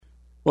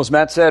Well, as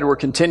Matt said, we're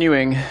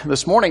continuing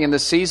this morning in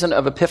this season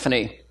of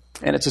Epiphany.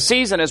 And it's a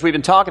season, as we've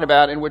been talking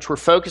about, in which we're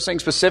focusing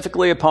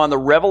specifically upon the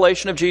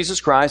revelation of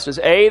Jesus Christ as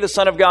A, the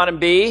Son of God, and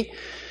B,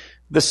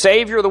 the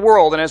Savior of the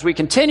world. And as we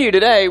continue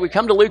today, we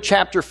come to Luke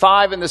chapter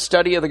 5 in the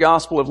study of the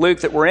Gospel of Luke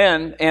that we're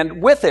in.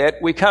 And with it,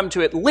 we come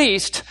to at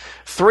least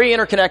three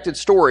interconnected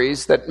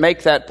stories that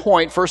make that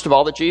point. First of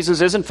all, that Jesus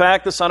is in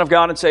fact the Son of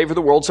God and Savior of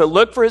the world. So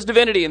look for His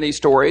divinity in these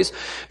stories.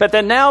 But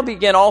then now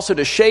begin also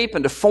to shape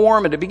and to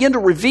form and to begin to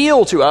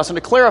reveal to us and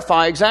to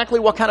clarify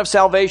exactly what kind of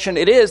salvation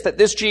it is that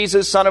this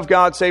Jesus, Son of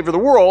God, Savior of the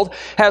world,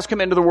 has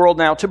come into the world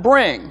now to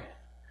bring.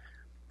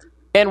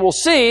 And we'll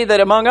see that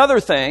among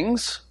other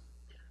things,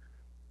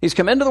 He's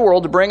come into the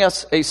world to bring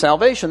us a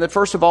salvation that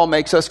first of all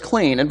makes us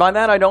clean. And by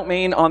that I don't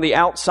mean on the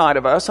outside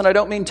of us, and I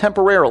don't mean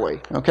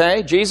temporarily,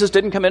 okay? Jesus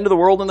didn't come into the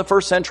world in the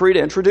first century to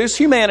introduce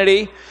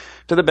humanity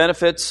to the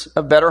benefits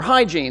of better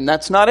hygiene.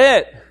 That's not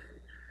it.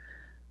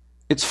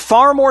 It's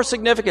far more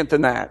significant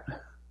than that.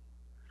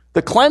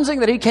 The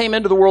cleansing that He came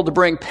into the world to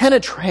bring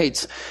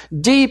penetrates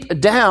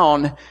deep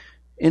down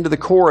into the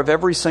core of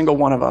every single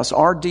one of us,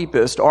 our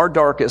deepest, our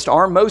darkest,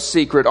 our most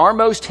secret, our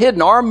most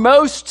hidden, our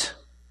most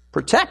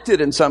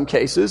protected in some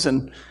cases,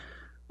 and,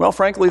 well,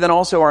 frankly, then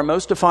also our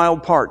most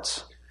defiled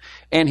parts.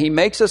 And He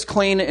makes us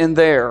clean in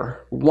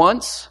there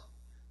once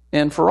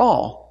and for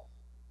all.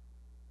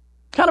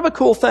 Kind of a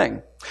cool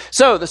thing.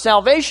 So, the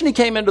salvation He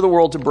came into the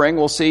world to bring,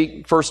 we'll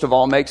see, first of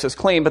all, makes us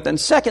clean, but then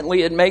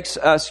secondly, it makes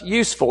us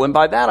useful. And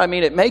by that I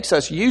mean it makes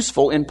us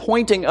useful in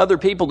pointing other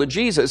people to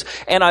Jesus.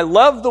 And I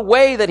love the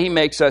way that He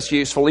makes us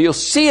useful. You'll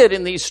see it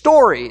in these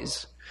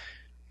stories.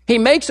 He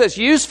makes us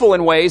useful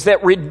in ways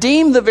that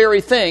redeem the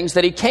very things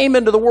that He came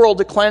into the world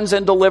to cleanse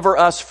and deliver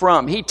us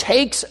from. He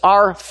takes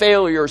our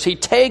failures. He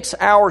takes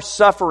our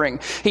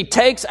suffering. He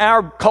takes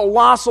our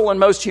colossal and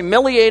most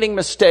humiliating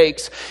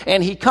mistakes,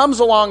 and He comes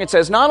along and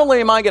says, not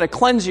only am I going to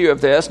cleanse you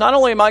of this, not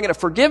only am I going to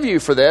forgive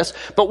you for this,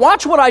 but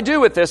watch what I do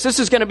with this. This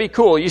is going to be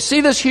cool. You see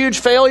this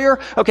huge failure?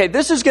 Okay,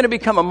 this is going to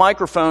become a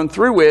microphone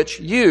through which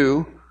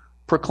you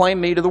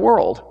proclaim me to the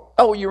world.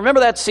 Oh, you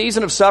remember that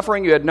season of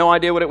suffering? You had no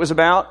idea what it was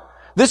about?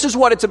 This is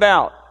what it's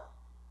about.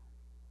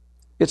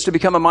 It's to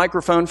become a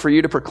microphone for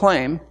you to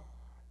proclaim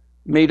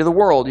me to the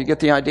world. You get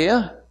the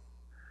idea?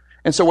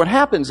 And so what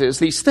happens is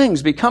these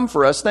things become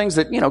for us things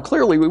that,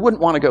 clearly we wouldn't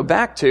want to go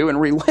back to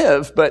and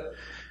relive, but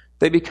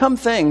they become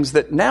things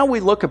that now we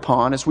look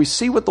upon as we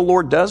see what the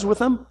Lord does with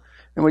them,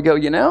 and we go,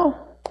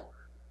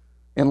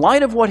 in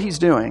light of what He's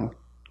doing,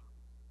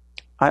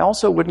 I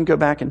also wouldn't go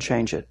back and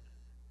change it.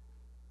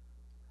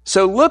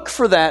 So look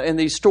for that in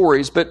these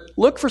stories, but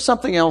look for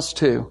something else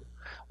too.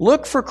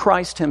 Look for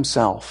Christ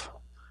Himself.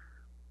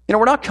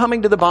 We're not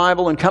coming to the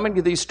Bible and coming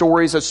to these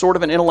stories as sort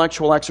of an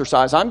intellectual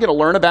exercise. I'm going to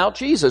learn about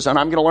Jesus, and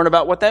I'm going to learn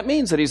about what that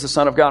means that He's the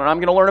Son of God, and I'm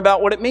going to learn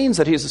about what it means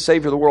that He's the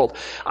Savior of the world.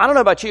 I don't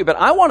know about you, but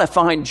I want to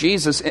find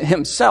Jesus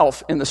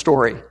Himself in the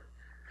story.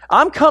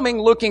 I'm coming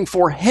looking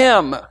for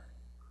Him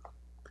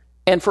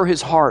and for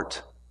His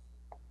heart.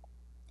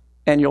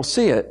 And you'll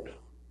see it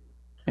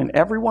in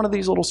every one of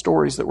these little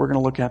stories that we're going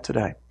to look at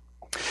today.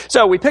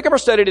 So we pick up our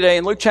study today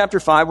in Luke chapter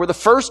 5, where the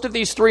first of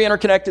these three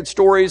interconnected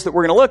stories that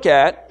we're going to look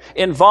at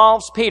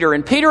involves Peter.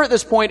 And Peter at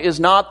this point is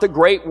not the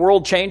great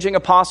world-changing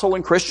apostle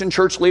and Christian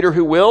church leader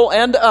who will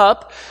end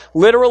up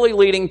literally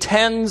leading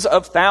tens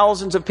of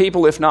thousands of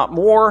people, if not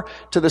more,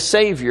 to the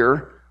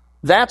Savior.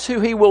 That's who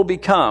he will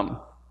become.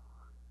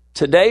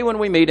 Today when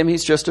we meet him,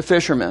 he's just a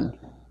fisherman.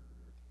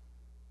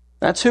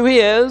 That's who he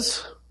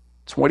is.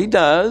 It's what he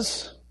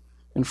does.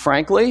 And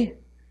frankly,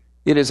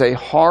 it is a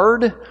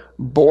hard,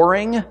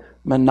 boring,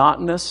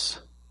 monotonous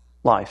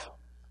life.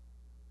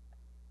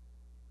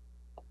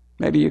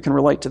 Maybe you can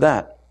relate to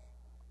that.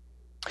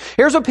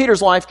 Here's what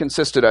Peter's life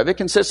consisted of. It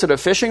consisted of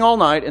fishing all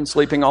night and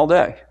sleeping all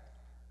day.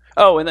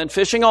 Oh, and then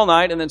fishing all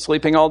night and then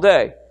sleeping all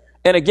day.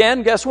 And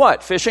again, guess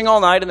what? Fishing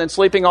all night and then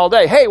sleeping all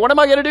day. Hey, what am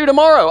I going to do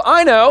tomorrow?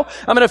 I know.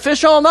 I'm going to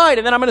fish all night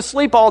and then I'm going to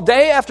sleep all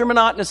day after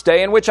monotonous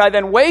day, in which I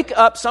then wake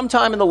up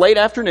sometime in the late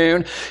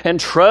afternoon and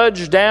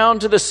trudge down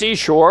to the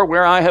seashore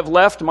where I have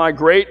left my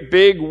great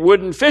big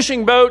wooden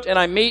fishing boat, and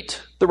I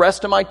meet the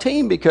rest of my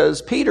team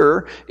because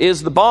Peter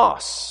is the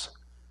boss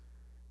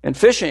and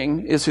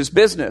fishing is his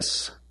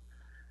business.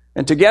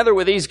 And together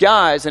with these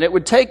guys, and it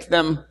would take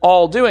them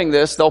all doing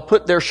this, they'll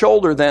put their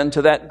shoulder then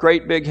to that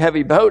great big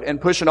heavy boat and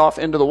push it off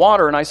into the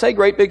water. And I say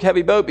great big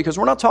heavy boat because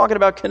we're not talking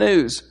about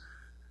canoes.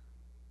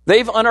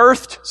 They've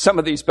unearthed some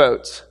of these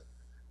boats.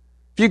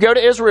 If you go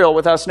to Israel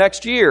with us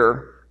next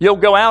year, you'll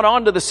go out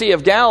onto the Sea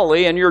of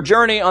Galilee, and your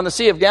journey on the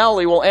Sea of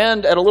Galilee will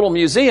end at a little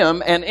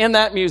museum. And in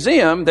that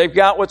museum, they've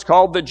got what's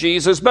called the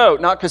Jesus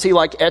boat. Not because he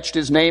etched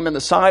his name in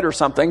the side or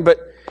something, but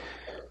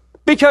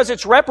because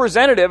it's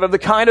representative of the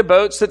kind of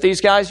boats that these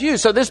guys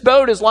use. So this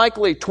boat is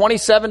likely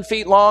 27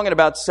 feet long and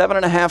about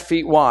 7.5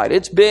 feet wide.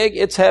 It's big,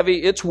 it's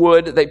heavy, it's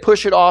wood. They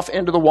push it off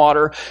into the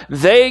water.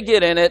 They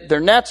get in it.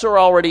 Their nets are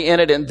already in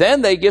it. And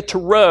then they get to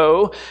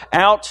row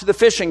out to the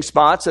fishing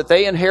spots that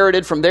they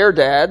inherited from their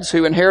dads,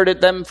 who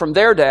inherited them from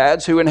their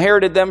dads, who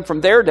inherited them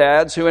from their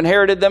dads, who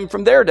inherited them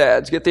from their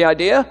dads. Get the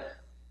idea?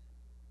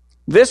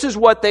 This is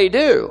what they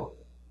do.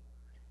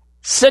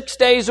 6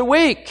 days a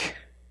week.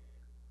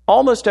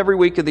 Almost every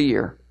week of the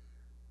year.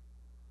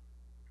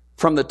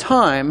 From the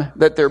time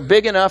that they're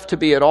big enough to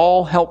be at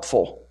all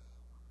helpful.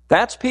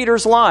 That's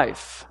Peter's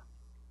life.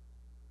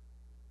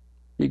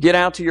 You get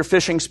out to your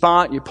fishing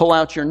spot, you pull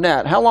out your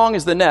net. How long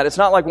is the net? It's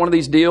not like one of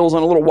these deals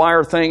on a little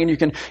wire thing and you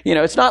can,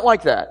 it's not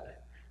like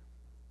that.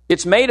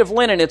 It's made of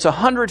linen. It's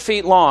 100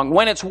 feet long.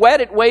 When it's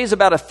wet, it weighs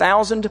about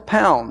 1,000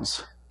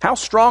 pounds. How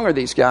strong are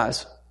these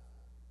guys?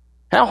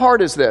 How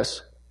hard is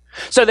this?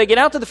 So they get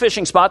out to the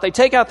fishing spot, they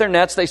take out their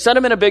nets, they set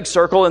them in a big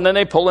circle, and then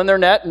they pull in their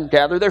net and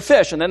gather their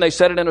fish. And then they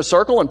set it in a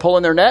circle and pull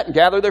in their net and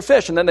gather their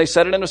fish. And then they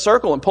set it in a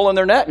circle and pull in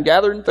their net and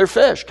gather their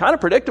fish. Kind of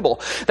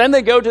predictable. Then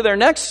they go to their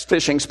next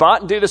fishing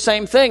spot and do the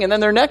same thing. And then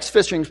their next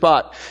fishing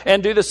spot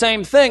and do the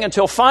same thing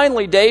until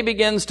finally day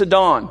begins to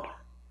dawn.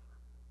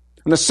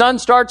 And the sun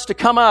starts to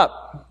come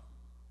up.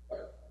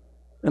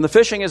 And the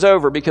fishing is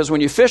over, because when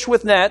you fish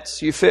with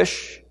nets, you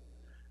fish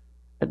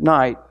at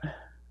night,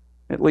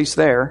 at least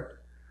there.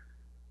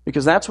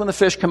 Because that's when the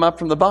fish come up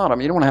from the bottom.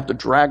 You don't want to have to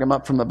drag them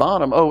up from the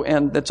bottom. Oh,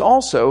 and it's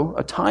also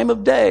a time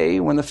of day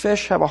when the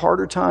fish have a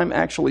harder time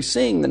actually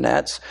seeing the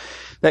nets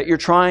that you're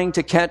trying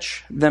to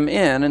catch them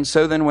in. And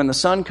so then when the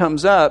sun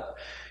comes up,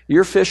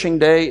 your fishing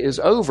day is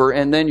over,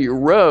 and then you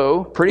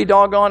row, pretty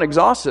doggone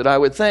exhausted, I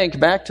would think,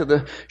 back to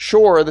the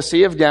shore of the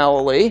Sea of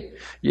Galilee.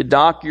 You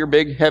dock your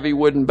big, heavy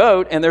wooden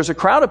boat, and there's a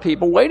crowd of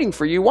people waiting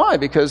for you. Why?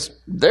 Because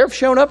they've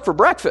shown up for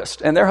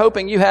breakfast, and they're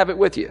hoping you have it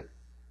with you.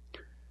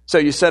 So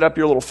you set up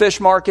your little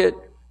fish market,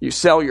 you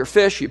sell your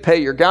fish, you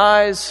pay your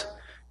guys,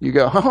 you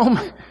go home,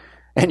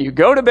 and you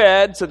go to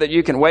bed so that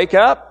you can wake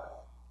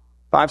up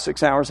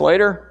 5-6 hours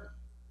later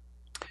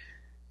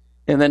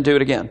and then do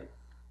it again.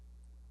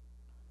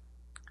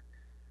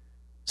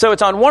 So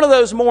it's on one of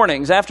those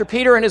mornings after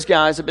Peter and his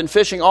guys have been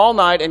fishing all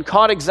night and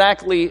caught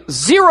exactly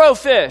 0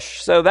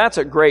 fish. So that's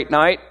a great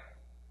night.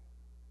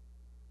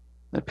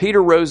 That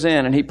Peter rows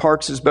in and he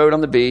parks his boat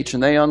on the beach,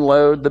 and they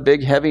unload the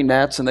big heavy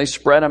nets and they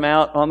spread them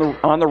out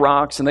on the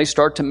rocks, and they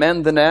start to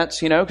mend the nets,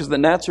 because the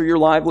nets are your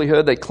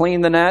livelihood. They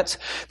clean the nets.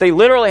 They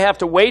literally have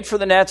to wait for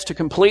the nets to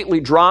completely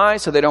dry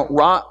so they don't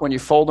rot when you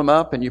fold them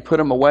up and you put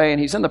them away. And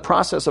he's in the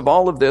process of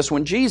all of this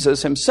when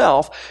Jesus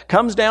himself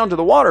comes down to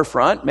the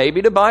waterfront,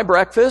 maybe to buy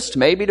breakfast,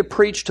 maybe to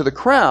preach to the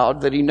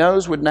crowd that he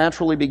knows would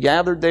naturally be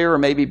gathered there, or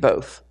maybe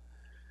both.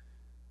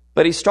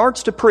 But he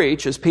starts to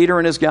preach as Peter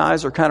and his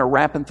guys are kind of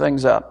wrapping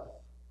things up.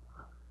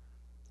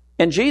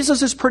 And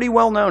Jesus is pretty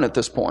well known at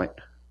this point.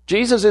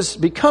 Jesus is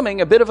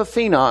becoming a bit of a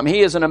phenom. He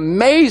is an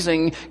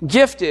amazing,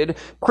 gifted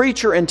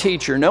preacher and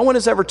teacher. No one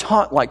has ever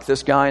taught like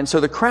this guy. And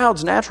so the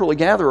crowds naturally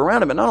gather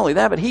around him. And not only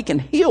that, but he can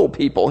heal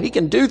people. He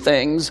can do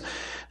things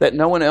that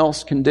no one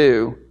else can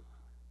do.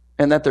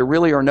 And that there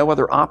really are no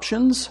other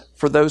options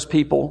for those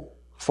people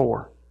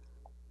for.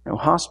 No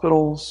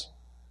hospitals,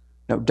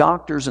 no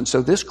doctors. And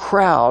so this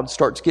crowd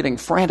starts getting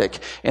frantic,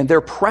 and they're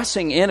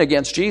pressing in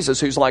against Jesus,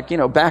 who's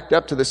backed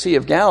up to the Sea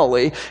of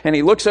Galilee. And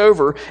he looks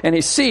over and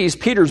he sees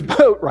Peter's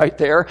boat right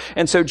there.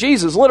 And so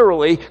Jesus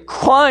literally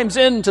climbs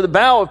into the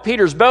bow of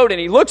Peter's boat,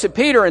 and he looks at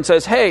Peter and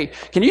says, "Hey,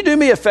 can you do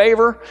me a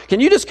favor? Can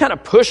you just kind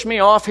of push me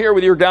off here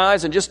with your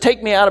guys and just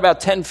take me out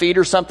about 10 feet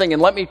or something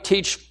and let me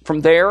teach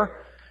from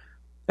there?"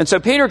 And so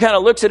Peter kind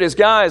of looks at his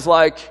guys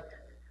like,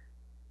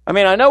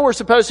 I know we're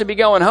supposed to be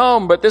going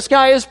home, but this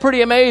guy is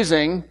pretty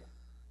amazing.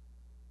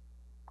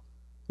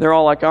 They're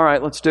all like, "All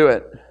right, let's do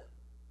it."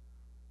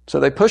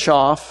 So they push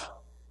off.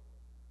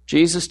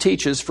 Jesus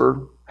teaches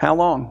for how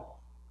long?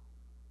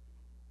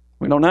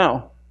 We don't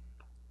know.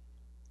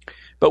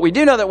 But we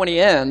do know that when he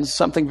ends,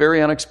 something very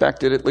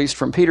unexpected, at least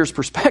from Peter's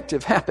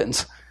perspective,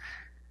 happens.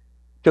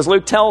 Because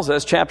Luke tells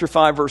us, chapter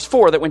 5, verse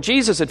 4, that when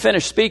Jesus had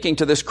finished speaking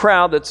to this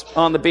crowd that's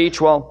on the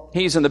beach while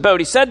he's in the boat,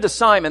 he said to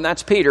Simon,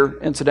 that's Peter,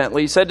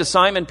 incidentally, he said to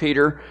Simon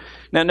Peter,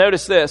 now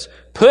notice this,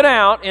 "Put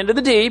out into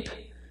the deep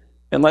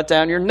and let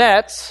down your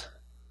nets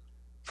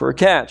for a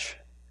catch."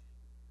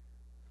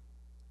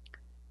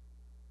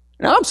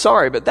 Now, I'm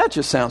sorry, but that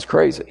just sounds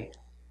crazy.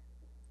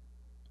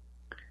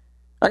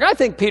 I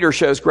think Peter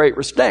shows great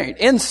restraint.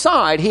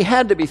 Inside, he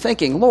had to be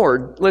thinking,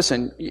 "Lord,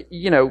 listen,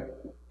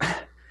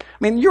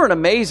 you're an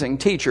amazing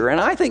teacher, and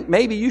I think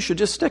maybe you should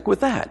just stick with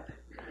that."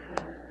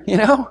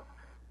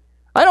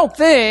 I don't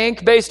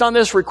think, based on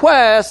this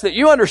request, that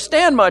you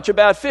understand much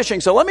about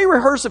fishing, so let me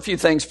rehearse a few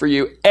things for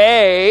you.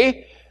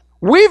 A,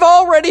 we've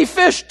already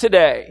fished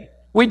today.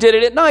 We did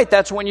it at night.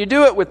 That's when you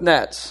do it with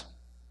nets.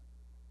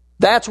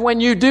 That's when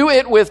you do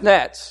it with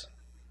nets.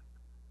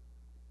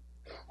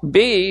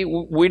 B,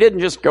 we didn't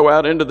just go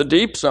out into the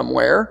deep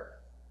somewhere.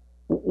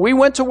 We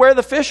went to where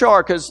the fish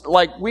are because,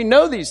 we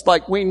know these,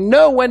 we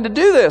know when to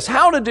do this,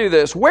 how to do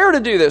this, where to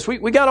do this.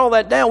 We got all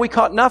that down. We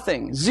caught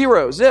nothing.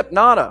 0, zip,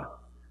 nada.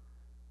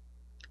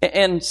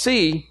 And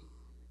C,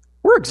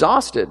 we're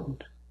exhausted.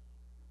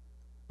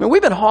 We've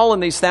been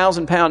hauling these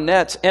 1,000-pound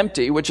nets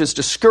empty, which is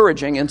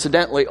discouraging,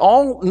 incidentally,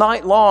 all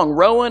night long,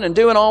 rowing and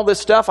doing all this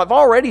stuff. I've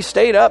already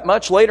stayed up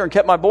much later and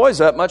kept my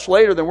boys up much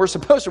later than we're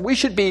supposed to. We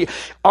should be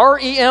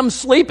REM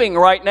sleeping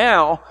right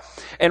now.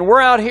 and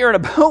we're out here in a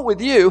boat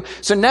with you.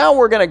 So now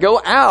we're going to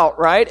go out,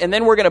 right? And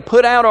then we're going to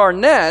put out our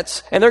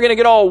nets, and they're going to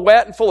get all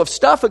wet and full of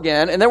stuff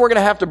again. And then we're going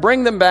to have to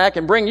bring them back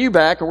and bring you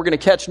back, and we're going to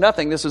catch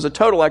nothing. This is a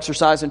total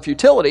exercise in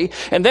futility.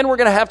 And then we're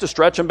going to have to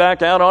stretch them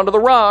back out onto the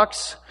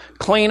rocks,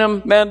 clean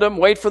them, mend them,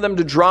 wait for them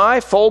to dry,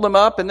 fold them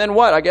up, and then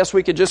what? I guess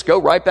we could just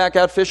go right back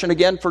out fishing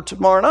again for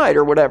tomorrow night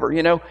or whatever,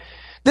 you know.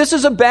 This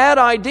is a bad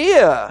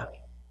idea.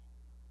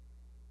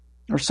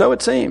 Or so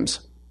it seems.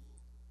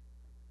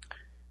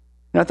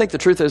 And I think the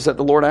truth is that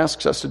the Lord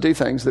asks us to do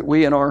things that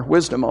we in our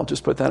wisdom, I'll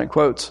just put that in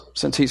quotes,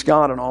 since He's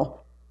God and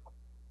all,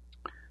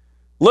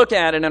 look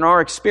at it in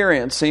our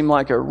experience seem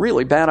like a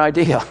really bad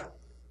idea.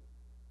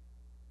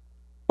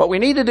 What we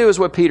need to do is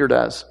what Peter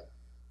does.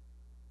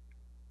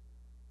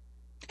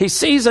 He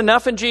sees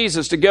enough in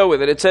Jesus to go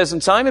with it. It says,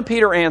 and Simon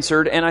Peter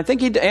answered, and I think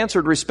he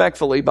answered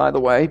respectfully, by the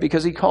way,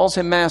 because he calls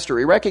him master.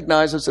 He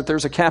recognizes that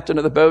there's a captain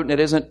of the boat and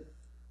it isn't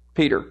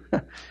Peter.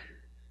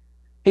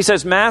 He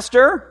says,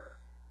 Master,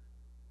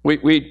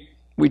 we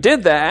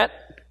did that.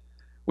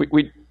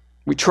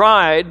 We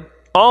tried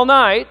all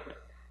night,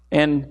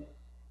 and,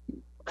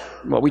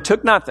 well, we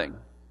took nothing.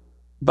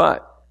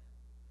 But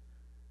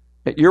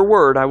at your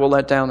word, I will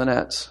let down the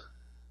nets.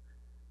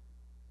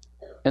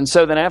 And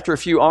so then after a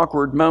few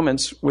awkward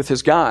moments with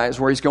his guys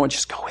where he's going,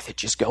 just go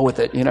with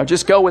it, you know,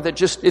 just go with it.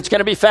 It's going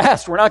to be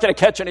fast. We're not going to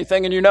catch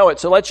anything, and you know it.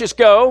 So let's just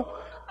go.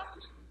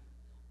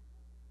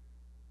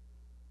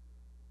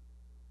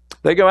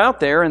 They go out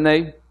there and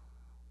they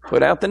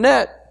put out the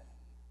net.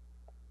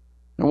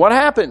 And what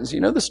happens? You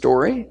know the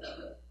story.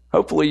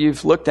 Hopefully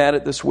you've looked at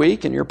it this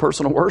week in your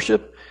personal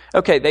worship.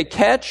 Okay, they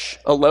catch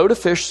a load of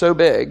fish so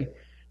big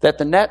that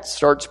the net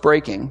starts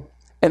breaking,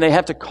 and they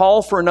have to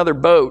call for another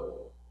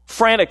boat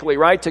frantically,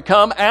 right, to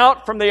come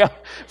out from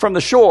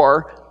the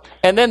shore.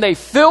 And then they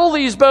fill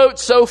these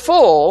boats so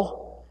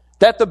full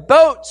that the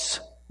boats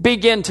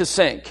begin to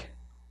sink.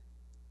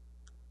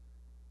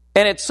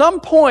 And at some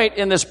point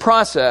in this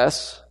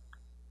process,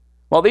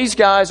 while these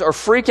guys are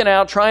freaking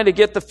out, trying to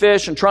get the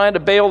fish and trying to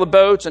bail the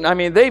boats, and I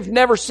mean, they've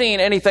never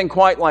seen anything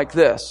quite like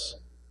this.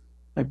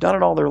 They've done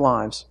it all their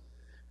lives.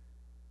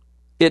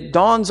 It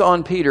dawns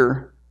on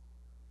Peter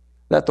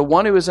that the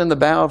one who is in the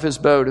bow of his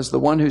boat is the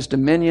one whose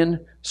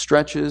dominion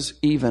stretches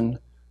even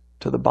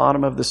to the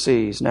bottom of the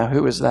seas. Now,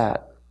 who is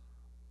that?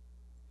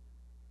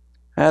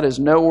 That is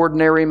no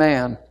ordinary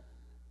man.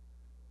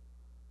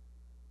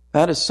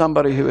 That is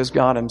somebody who is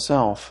God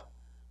Himself.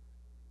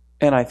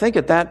 And I think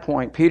at that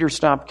point, Peter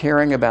stopped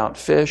caring about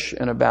fish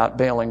and about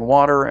bailing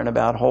water and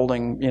about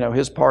holding,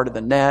 his part of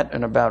the net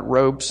and about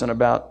ropes and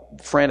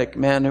about frantic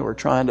men who were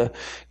trying to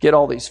get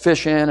all these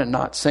fish in and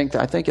not sink.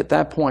 I think at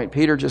that point,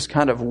 Peter just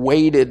kind of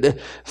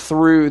waded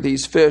through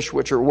these fish,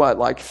 which are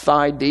like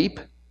thigh deep,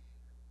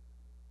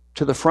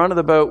 to the front of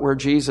the boat where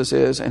Jesus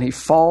is, and he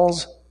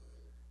falls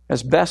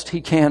as best he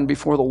can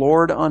before the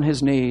Lord on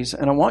his knees.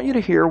 And I want you to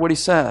hear what he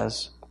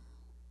says.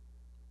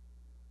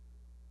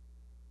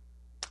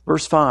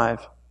 Verse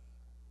 5,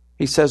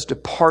 he says,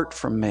 "Depart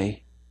from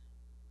me,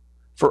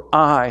 for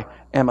I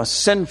am a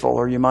sinful,"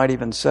 or you might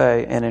even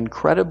say, an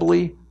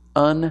incredibly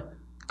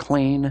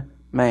unclean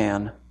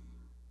man,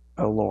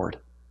 O Lord.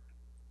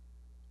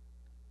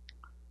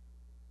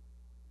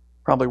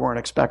 Probably weren't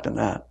expecting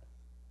that.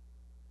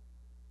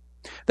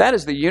 That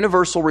is the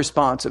universal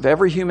response of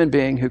every human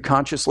being who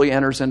consciously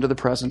enters into the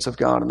presence of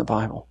God in the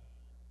Bible.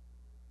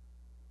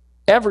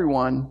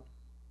 Everyone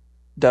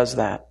does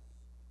that.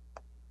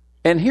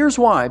 And here's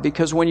why.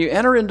 Because when you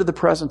enter into the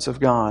presence of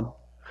God,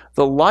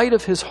 the light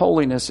of His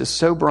holiness is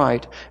so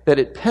bright that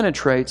it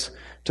penetrates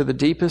to the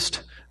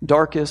deepest,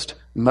 darkest,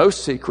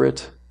 most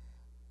secret,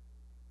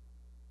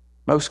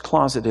 most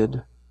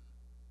closeted,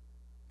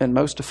 and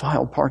most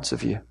defiled parts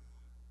of you.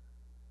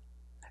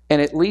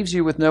 And it leaves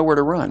you with nowhere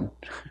to run.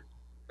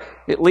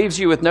 It leaves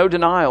you with no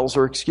denials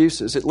or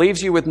excuses. It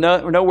leaves you with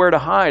nowhere to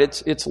hide.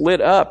 It's lit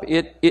up.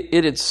 It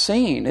is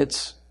seen.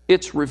 It's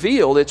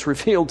revealed. It's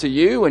revealed to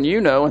you, and you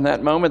know in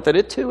that moment that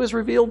it too is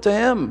revealed to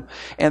Him.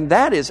 And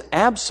that is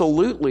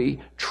absolutely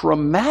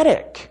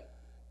traumatic.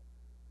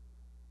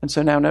 And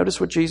so now notice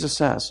what Jesus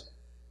says.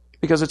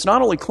 Because it's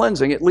not only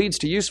cleansing, it leads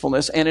to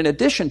usefulness, and in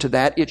addition to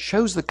that, it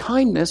shows the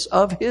kindness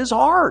of His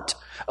heart,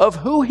 of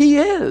who He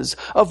is,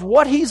 of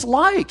what He's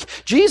like.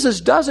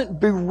 Jesus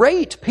doesn't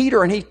berate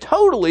Peter, and He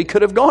totally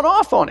could have gone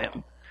off on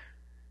him.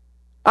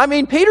 I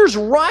mean, Peter's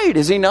right,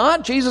 is he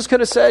not? Jesus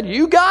could have said,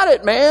 "You got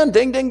it, man.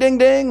 Ding, ding, ding,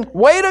 ding.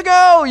 Way to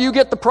go. You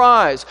get the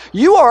prize.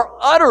 You are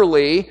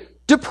utterly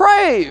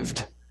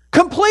depraved,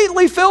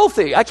 completely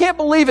filthy. I can't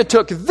believe it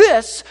took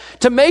this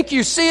to make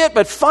you see it,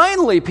 but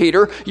finally,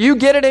 Peter, you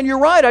get it and you're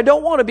right. I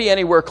don't want to be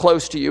anywhere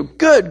close to you.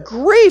 Good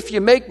grief,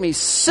 you make me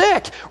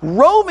sick.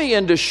 Row me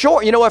into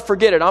shore." You know what?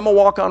 Forget it. I'm a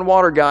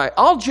walk-on-water guy.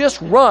 I'll just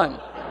run.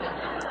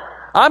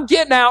 I'm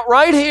getting out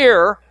right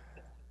here.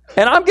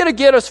 And I'm going to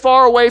get as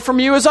far away from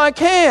you as I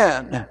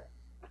can.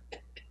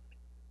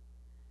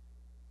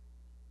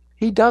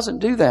 He doesn't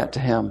do that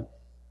to him.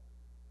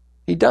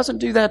 He doesn't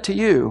do that to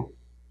you.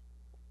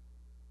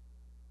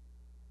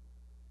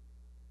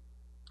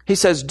 He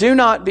says, "Do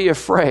not be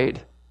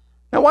afraid.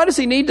 Now, why does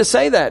he need to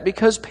say that?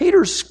 Because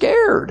Peter's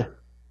scared.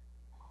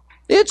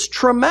 It's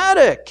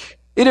traumatic.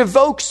 It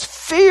evokes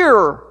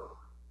fear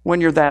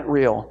when you're that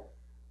real,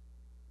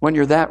 when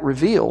you're that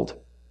revealed.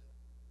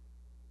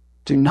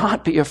 Do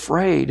not be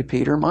afraid,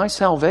 Peter. My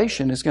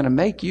salvation is going to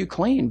make you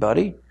clean,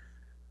 buddy.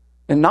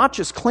 And not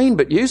just clean,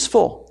 but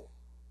useful.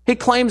 He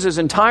claims his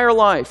entire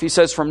life. He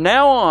says, from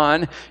now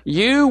on,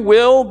 you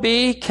will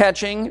be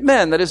catching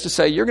men. That is to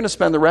say, you're going to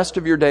spend the rest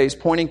of your days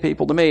pointing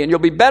people to me. And you'll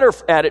be better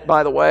at it,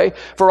 by the way,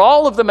 for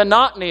all of the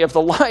monotony of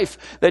the life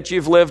that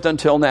you've lived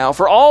until now,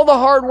 for all the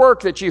hard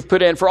work that you've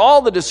put in, for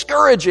all the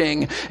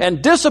discouraging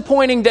and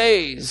disappointing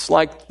days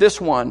like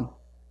this one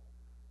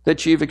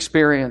that you've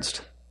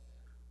experienced.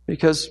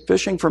 Because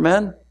fishing for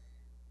men,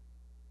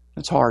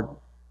 it's hard.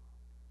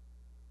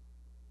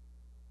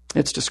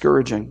 It's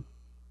discouraging.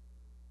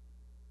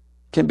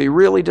 Can be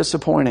really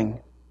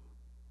disappointing.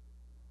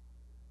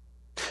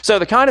 So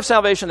the kind of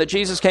salvation that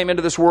Jesus came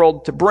into this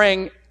world to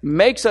bring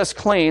makes us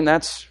clean,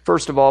 that's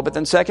first of all, but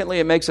then secondly,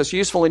 it makes us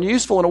useful, and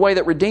useful in a way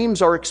that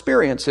redeems our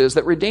experiences,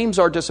 that redeems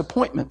our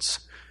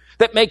disappointments,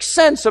 that makes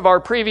sense of our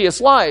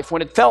previous life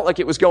when it felt like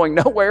it was going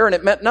nowhere and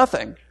it meant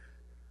nothing.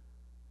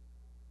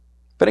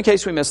 But in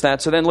case we missed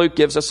that, so then Luke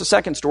gives us a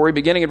second story,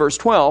 beginning in verse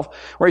 12,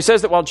 where he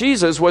says that while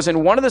Jesus was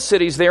in one of the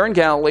cities there in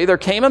Galilee, there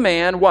came a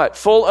man, what?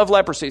 Full of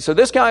leprosy. So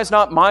this guy is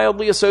not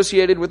mildly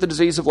associated with the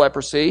disease of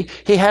leprosy.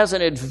 He has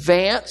an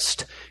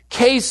advanced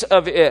case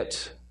of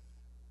it.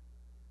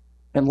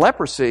 And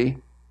leprosy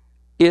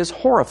is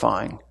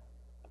horrifying.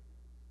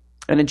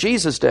 And in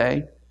Jesus'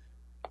 day,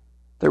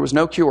 there was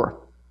no cure.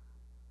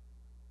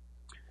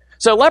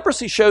 So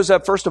leprosy shows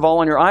up, first of all,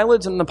 on your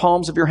eyelids and the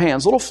palms of your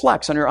hands. Little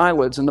flecks on your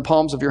eyelids and the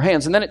palms of your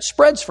hands. And then it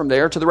spreads from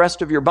there to the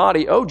rest of your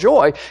body. Oh,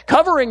 joy.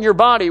 Covering your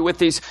body with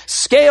these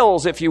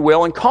scales, if you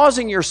will, and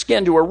causing your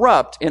skin to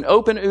erupt in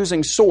open,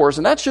 oozing sores.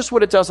 And that's just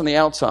what it does on the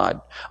outside.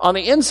 On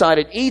the inside,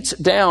 it eats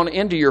down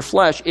into your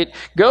flesh. It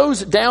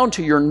goes down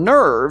to your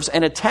nerves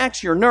and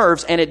attacks your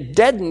nerves, and it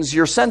deadens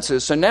your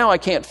senses. So now I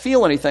can't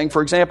feel anything,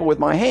 for example, with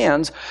my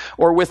hands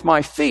or with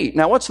my feet.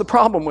 Now, what's the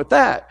problem with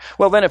that?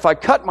 Well, then if I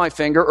cut my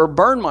finger or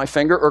burn my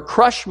finger or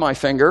crush my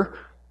finger,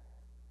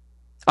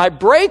 I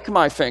break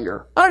my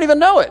finger. I don't even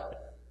know it.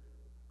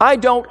 I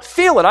don't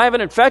feel it. I have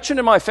an infection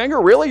in my finger.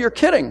 Really? You're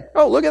kidding.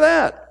 Oh, look at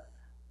that.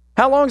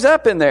 How long's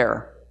that been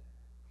there?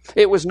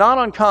 It was not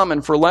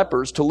uncommon for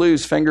lepers to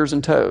lose fingers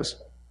and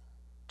toes.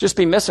 Just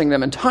be missing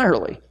them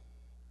entirely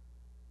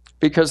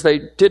because they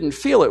didn't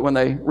feel it when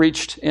they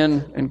reached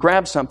in and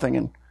grabbed something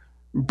and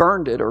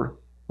burned it or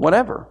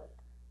whatever.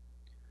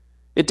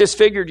 It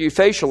disfigured you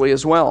facially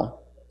as well.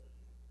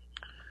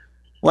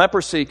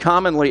 Leprosy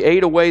commonly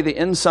ate away the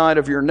inside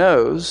of your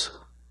nose,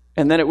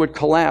 and then it would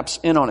collapse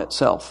in on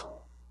itself.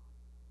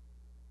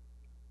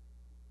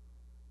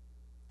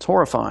 It's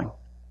horrifying.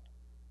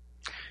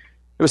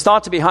 It was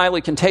thought to be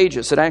highly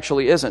contagious. It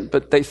actually isn't,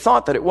 but they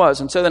thought that it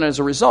was. And so then as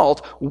a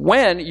result,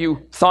 when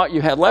you thought you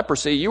had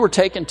leprosy, you were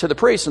taken to the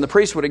priest, and the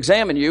priest would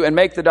examine you and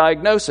make the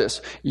diagnosis.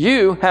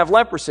 You have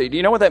leprosy. Do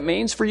you know what that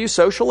means for you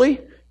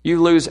socially?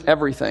 You lose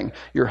everything.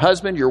 Your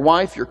husband, your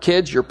wife, your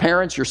kids, your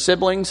parents, your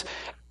siblings,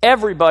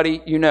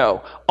 everybody you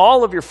know,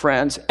 all of your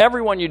friends,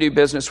 everyone you do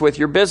business with,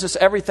 your business,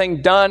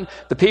 everything done,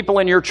 the people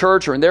in your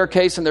church, or in their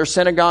case, in their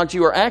synagogues,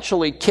 you are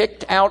actually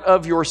kicked out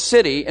of your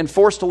city and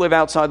forced to live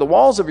outside the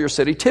walls of your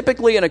city,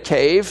 typically in a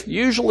cave,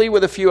 usually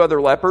with a few other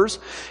lepers,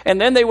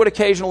 and then they would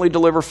occasionally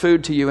deliver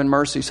food to you in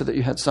mercy so that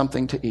you had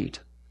something to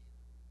eat.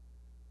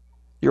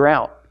 You're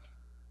out.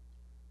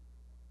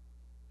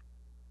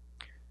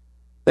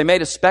 They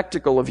made a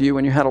spectacle of you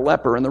when you had a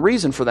leper, and the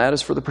reason for that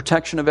is for the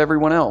protection of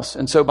everyone else.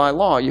 And so by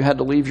law, you had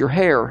to leave your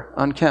hair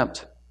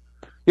unkempt.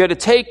 You had to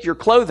take your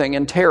clothing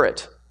and tear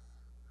it.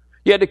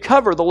 You had to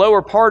cover the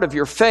lower part of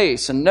your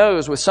face and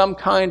nose with some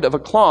kind of a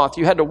cloth.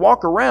 You had to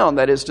walk around,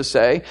 that is to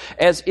say,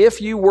 as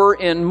if you were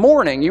in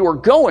mourning. You were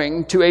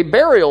going to a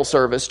burial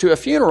service, to a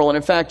funeral, and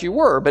in fact you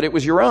were, but it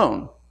was your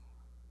own.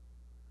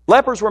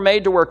 Lepers were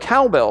made to wear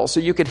cowbells so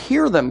you could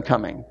hear them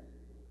coming.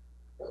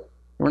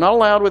 They were not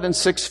allowed within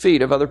 6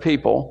 feet of other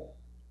people.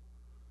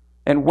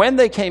 And when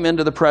they came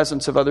into the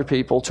presence of other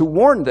people, to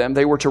warn them,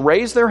 they were to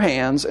raise their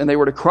hands and they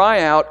were to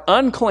cry out,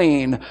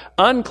 unclean,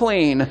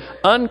 unclean,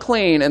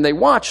 unclean. And they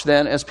watched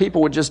then as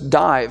people would just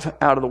dive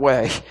out of the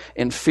way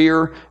in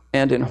fear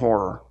and in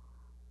horror.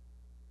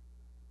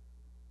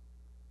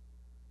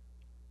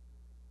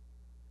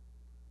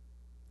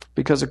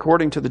 Because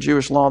according to the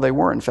Jewish law, they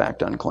were in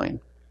fact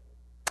unclean.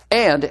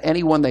 And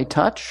anyone they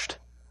touched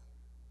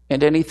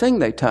and anything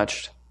they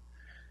touched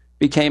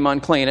became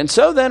unclean. And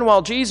so then,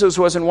 while Jesus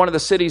was in one of the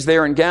cities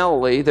there in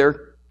Galilee,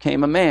 there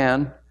came a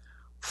man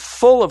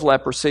full of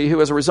leprosy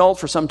who, as a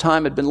result, for some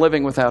time had been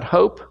living without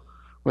hope,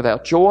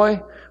 without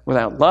joy,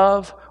 without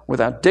love,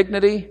 without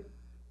dignity,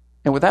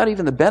 and without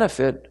even the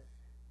benefit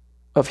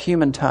of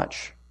human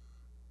touch.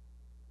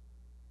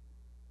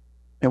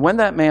 And when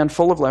that man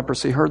full of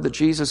leprosy heard that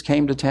Jesus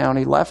came to town,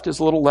 he left his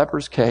little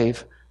leper's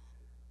cave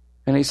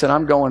and he said,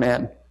 I'm going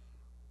in.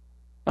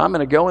 I'm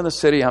going to go in the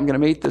city. I'm going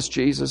to meet this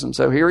Jesus. And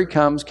so here he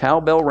comes,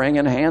 cowbell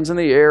ringing, hands in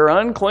the air,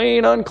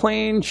 unclean,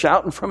 unclean,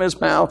 shouting from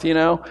his mouth,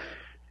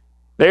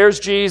 There's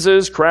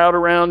Jesus, crowd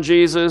around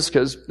Jesus,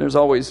 because there's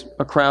always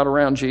a crowd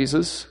around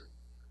Jesus.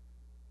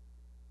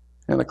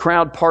 And the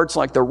crowd parts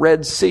like the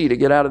Red Sea to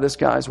get out of this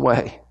guy's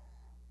way.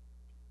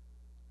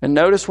 And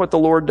notice what the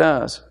Lord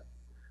does.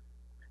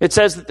 It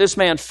says that this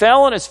man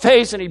fell on his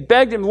face and he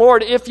begged him,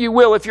 Lord, if you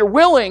will, if you're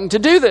willing to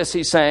do this,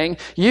 he's saying,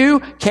 you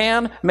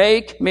can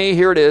make me,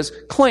 here it is,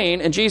 clean.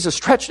 And Jesus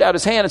stretched out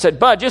his hand and said,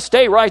 Bud, just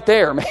stay right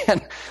there,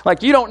 man.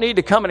 Like, you don't need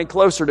to come any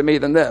closer to me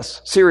than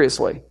this.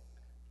 Seriously.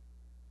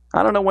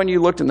 I don't know when you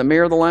looked in the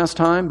mirror the last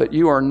time, but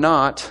you are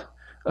not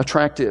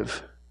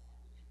attractive.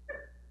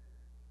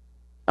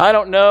 I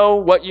don't know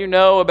what you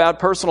know about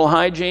personal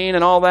hygiene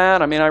and all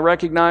that. I mean, I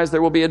recognize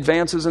there will be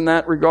advances in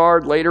that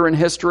regard later in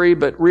history,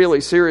 but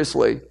really,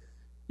 seriously,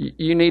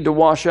 you need to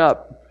wash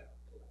up.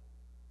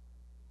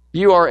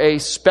 You are a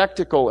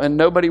spectacle, and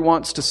nobody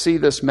wants to see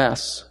this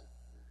mess.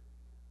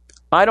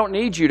 I don't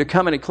need you to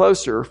come any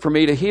closer for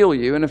me to heal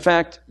you. And in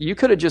fact, you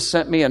could have just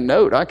sent me a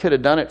note. I could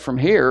have done it from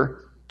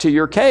here to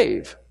your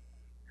cave.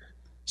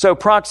 So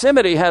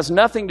proximity has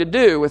nothing to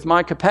do with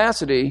my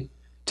capacity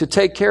to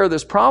take care of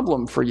this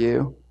problem for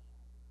you.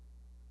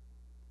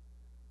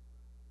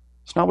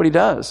 It's not what he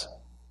does.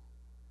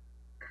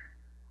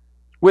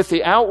 With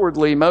the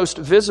outwardly most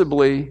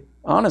visibly,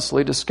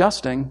 honestly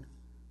disgusting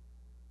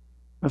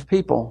of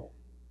people.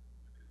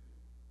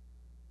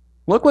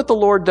 Look what the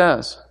Lord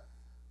does,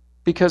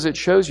 because it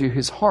shows you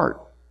his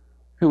heart,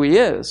 who he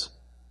is.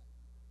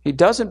 He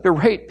doesn't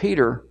berate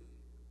Peter,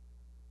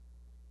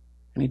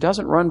 and he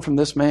doesn't run from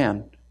this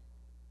man.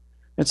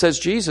 It says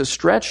Jesus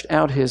stretched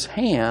out his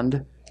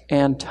hand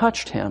and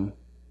touched him.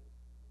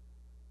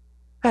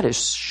 That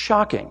is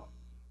shocking.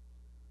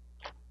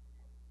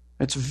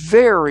 It's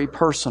very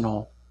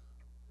personal.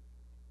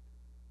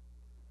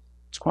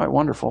 It's quite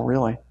wonderful,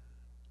 really.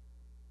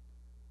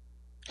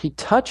 He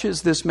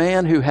touches this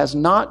man who has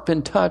not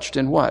been touched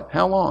in what?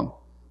 How long?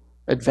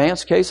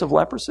 Advanced case of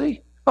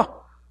leprosy?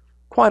 Oh,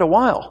 quite a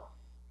while.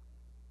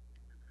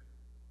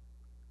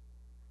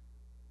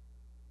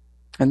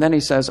 And then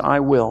he says, I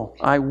will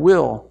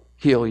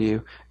heal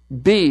you.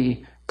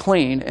 Be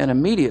clean. And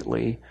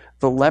immediately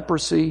the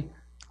leprosy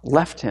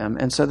left him.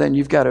 And so then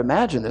you've got to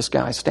imagine this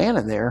guy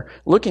standing there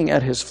looking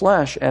at his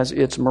flesh as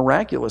it's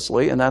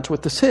miraculously, and that's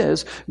what this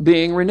is,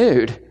 being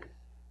renewed.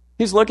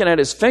 He's looking at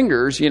his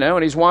fingers,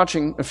 and he's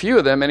watching a few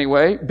of them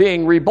anyway,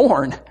 being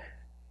reborn.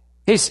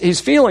 He's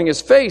feeling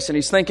his face and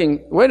he's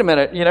thinking, wait a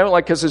minute,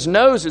 because his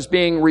nose is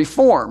being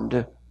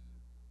reformed.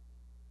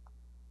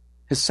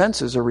 His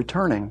senses are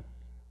returning.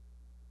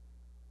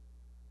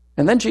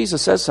 And then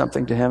Jesus says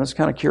something to him. It's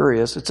kind of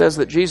curious. It says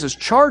that Jesus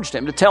charged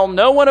him to tell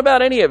no one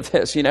about any of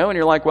this, and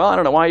you're like, well, I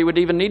don't know why you would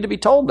even need to be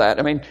told that.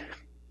 I mean,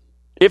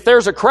 if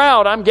there's a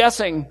crowd, I'm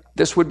guessing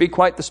this would be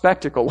quite the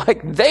spectacle.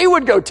 Like, they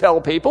would go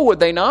tell people, would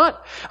they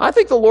not? I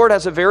think the Lord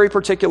has a very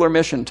particular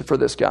mission for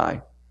this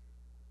guy.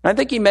 I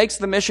think he makes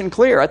the mission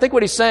clear. I think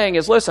what he's saying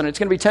is, listen, it's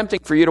going to be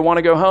tempting for you to want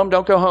to go home.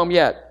 Don't go home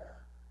yet.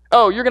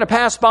 Oh, you're going to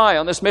pass by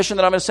on this mission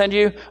that I'm going to send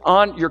you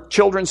on your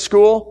children's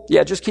school?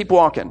 Yeah, just keep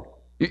walking.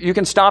 You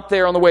can stop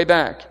there on the way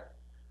back.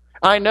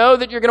 I know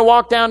that you're going to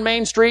walk down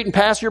Main Street and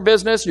pass your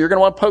business, and you're going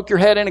to want to poke your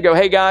head in and go,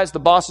 hey guys, the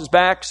boss is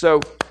back,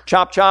 so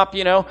chop, chop,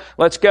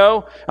 let's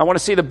go. I want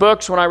to see the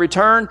books when I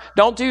return.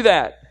 Don't do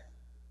that.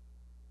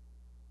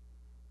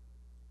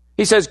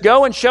 He says,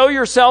 go and show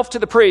yourself to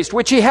the priest,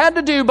 which he had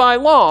to do by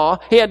law.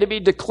 He had to be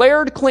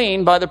declared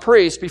clean by the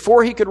priest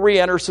before he could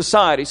re-enter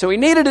society. So he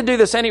needed to do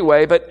this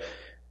anyway, but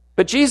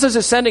Jesus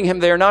is sending him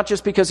there not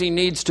just because he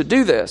needs to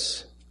do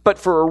this, but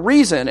for a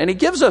reason, and he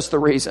gives us the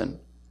reason.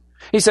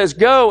 He says,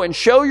 go and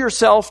show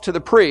yourself to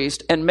the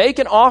priest and make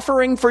an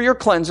offering for your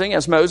cleansing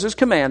as Moses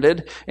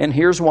commanded. And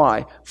here's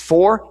why.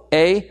 For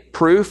a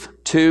proof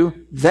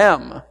to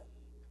them,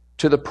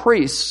 to the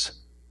priests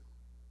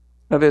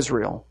of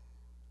Israel.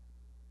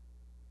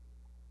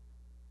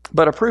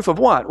 But a proof of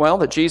what? Well,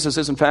 that Jesus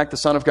is in fact the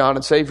Son of God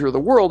and Savior of the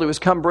world who has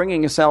come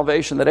bringing a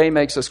salvation that A,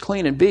 makes us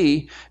clean, and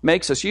B,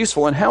 makes us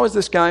useful. And how is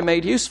this guy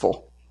made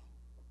useful?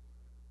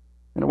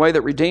 In a way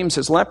that redeems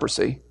his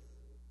leprosy.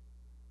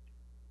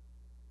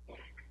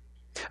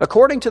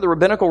 According to the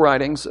rabbinical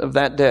writings of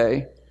that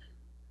day,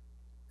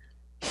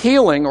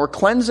 healing or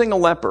cleansing a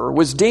leper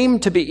was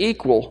deemed to be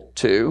equal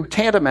to,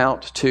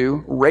 tantamount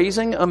to,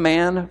 raising a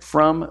man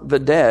from the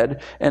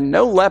dead, and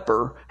no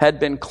leper had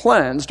been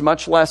cleansed,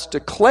 much less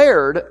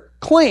declared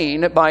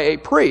clean by a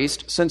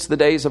priest since the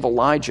days of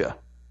Elijah.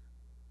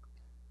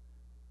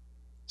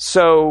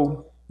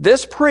 So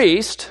this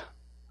priest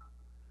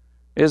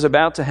is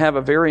about to have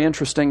a very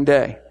interesting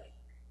day.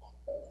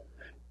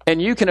 And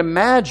you can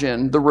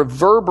imagine the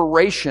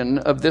reverberation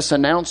of this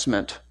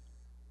announcement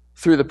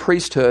through the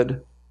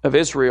priesthood of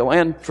Israel,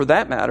 and for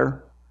that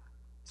matter,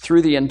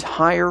 through the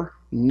entire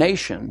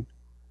nation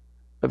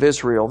of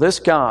Israel. This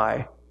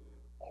guy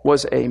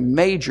was a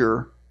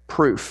major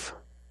proof,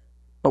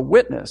 a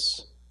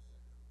witness,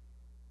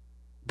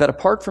 that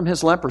apart from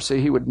his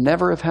leprosy, he would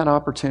never have had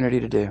opportunity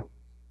to do.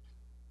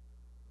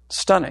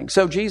 Stunning.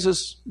 So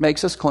Jesus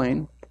makes us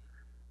clean,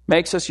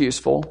 makes us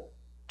useful,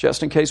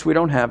 just in case we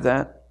don't have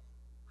that.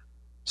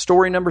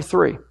 Story number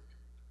 3.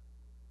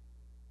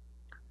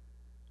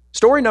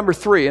 Story number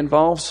 3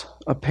 involves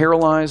a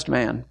paralyzed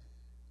man.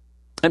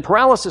 And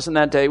paralysis in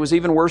that day was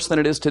even worse than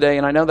it is today,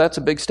 and I know that's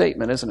a big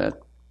statement, isn't it?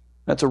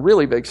 That's a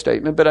really big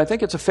statement, but I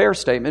think it's a fair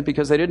statement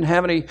because they didn't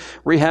have any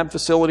rehab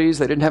facilities,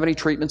 they didn't have any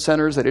treatment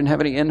centers, they didn't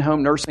have any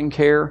in-home nursing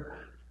care,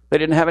 they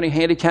didn't have any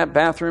handicapped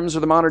bathrooms or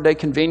the modern-day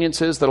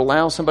conveniences that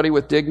allow somebody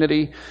with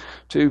dignity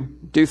to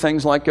do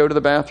things like go to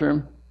the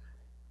bathroom.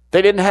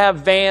 They didn't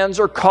have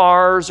vans or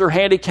cars or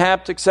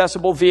handicapped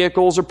accessible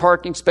vehicles or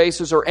parking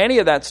spaces or any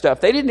of that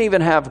stuff. They didn't even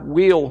have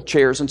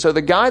wheelchairs. And so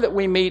the guy that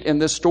we meet in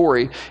this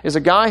story is a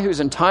guy whose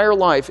entire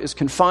life is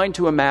confined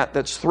to a mat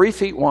that's 3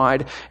 feet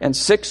wide and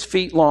 6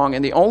 feet long.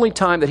 And the only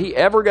time that he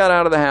ever got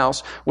out of the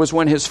house was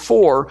when his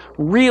 4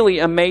 really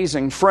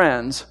amazing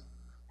friends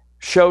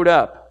showed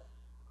up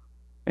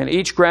and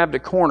each grabbed a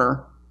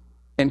corner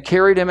and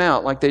carried him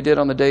out like they did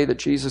on the day that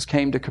Jesus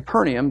came to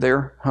Capernaum,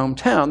 their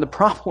hometown. The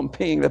problem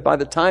being that by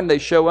the time they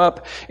show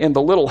up in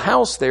the little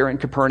house there in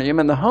Capernaum,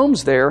 and the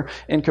homes there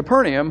in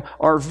Capernaum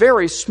are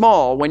very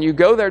small. When you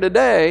go there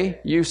today,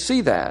 you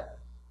see that.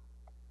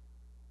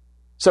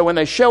 So when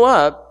they show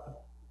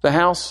up, the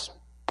house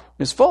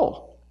is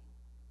full.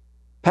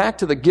 Packed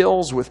to the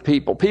gills with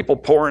people. People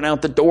pouring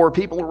out the door,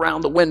 people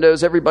around the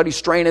windows, everybody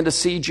straining to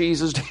see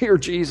Jesus, to hear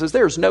Jesus.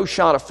 There's no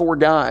shot of 4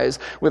 guys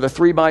with a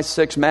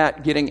 3x6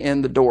 mat getting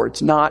in the door.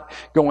 It's not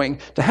going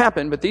to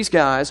happen, but these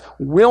guys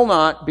will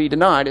not be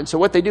denied. And so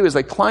what they do is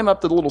they climb up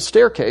the little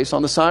staircase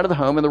on the side of the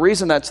home, and the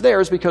reason that's there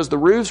is because the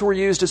roofs were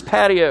used as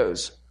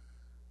patios.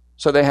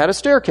 So they had a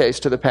staircase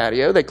to the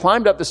patio. They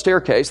climbed up the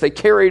staircase. They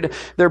carried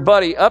their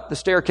buddy up the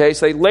staircase.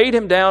 They laid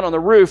him down on the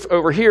roof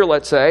over here,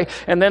 let's say,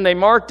 and then they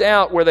marked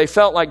out where they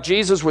felt like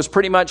Jesus was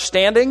pretty much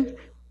standing.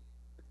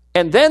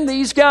 And then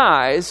these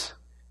guys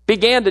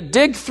began to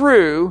dig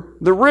through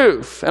the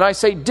roof. And I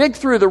say dig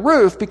through the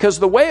roof because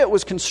the way it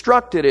was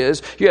constructed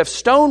is you have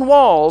stone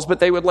walls, but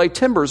they would lay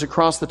timbers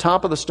across the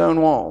top of the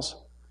stone walls.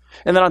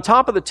 And then on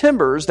top of the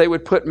timbers, they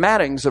would put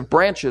mattings of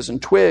branches and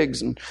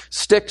twigs and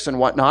sticks and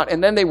whatnot.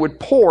 And then they would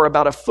pour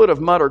about a foot of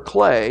mud or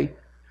clay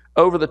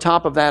over the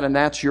top of that, and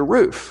that's your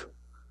roof.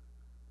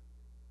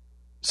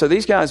 So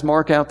these guys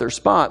mark out their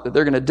spot that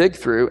they're going to dig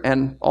through,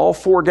 and all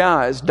 4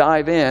 guys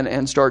dive in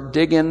and start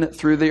digging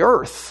through the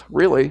earth.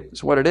 Really,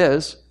 is what it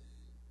is.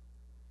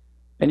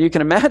 And you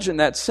can imagine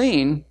that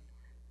scene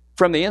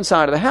from the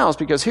inside of the house,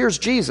 because here's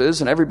Jesus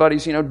and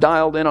everybody's,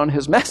 dialed in on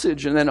his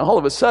message, and then all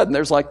of a sudden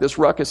there's like this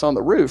ruckus on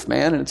the roof,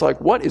 man, and it's like,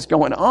 what is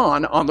going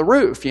on the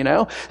roof,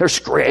 There's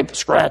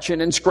scratching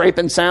and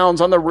scraping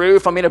sounds on the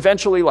roof. I mean,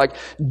 eventually like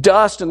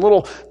dust and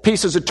little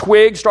pieces of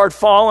twigs start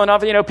falling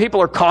off,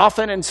 people are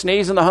coughing and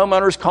sneezing, the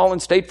homeowner's calling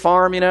State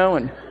Farm,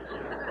 and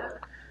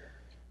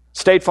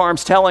State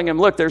Farm's telling him,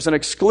 look, there's an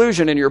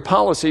exclusion in your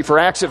policy for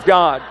acts of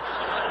God.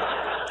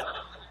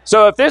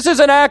 So if this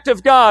is an act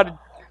of God,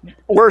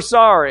 we're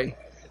sorry.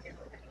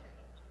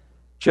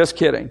 Just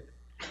kidding.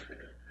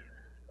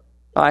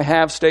 I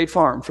have State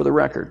Farm, for the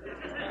record.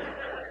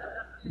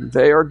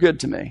 They are good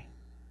to me.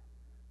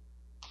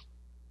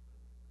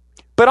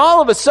 But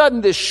all of a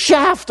sudden, this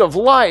shaft of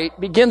light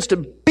begins to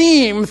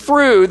beam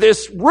through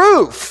this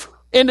roof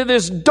into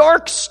this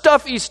dark,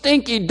 stuffy,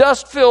 stinky,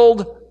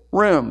 dust-filled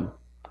room.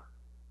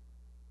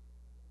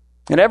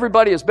 And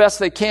everybody, as best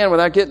they can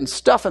without getting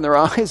stuff in their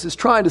eyes, is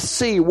trying to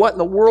see what in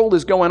the world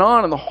is going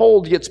on. And the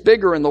hole gets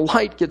bigger and the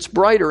light gets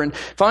brighter. And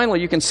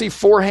finally, you can see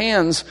 4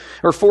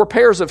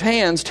 pairs of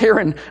hands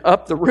tearing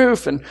up the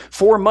roof and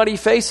 4 muddy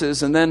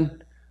faces. And then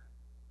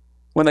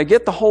when they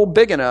get the hole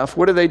big enough,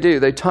 what do?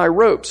 They tie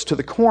ropes to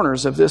the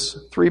corners of this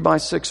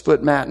 3x6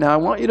 foot mat. Now, I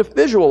want you to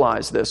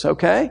visualize this,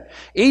 okay?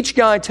 Each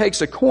guy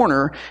takes a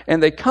corner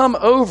and they come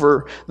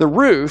over the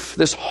roof,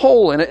 this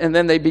hole in it, and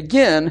then they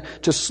begin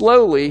to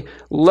slowly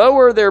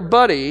lower their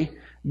buddy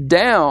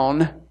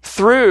down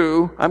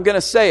through, I'm going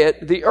to say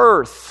it, the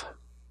earth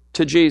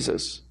to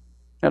Jesus.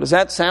 Now, does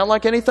that sound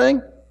like anything?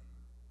 Have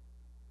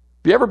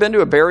you ever been to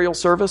a burial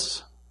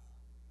service?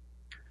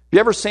 Have you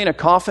ever seen a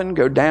coffin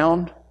go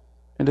down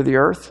into the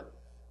earth?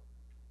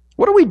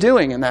 What are we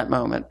doing in that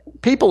moment?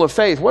 People of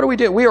faith, what do we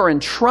do? We are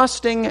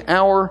entrusting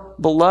our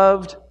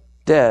beloved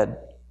dead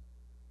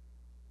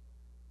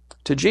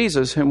to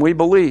Jesus, whom we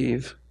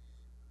believe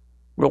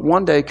will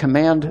one day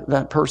command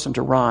that person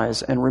to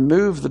rise and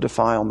remove the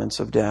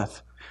defilements of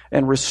death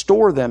and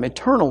restore them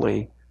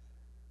eternally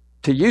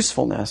to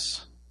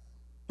usefulness.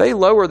 They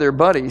lower their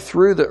buddy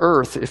through the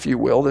earth, if you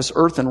will, this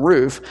earthen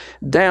roof,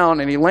 down,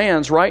 and he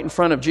lands right in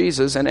front of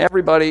Jesus, and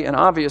everybody, and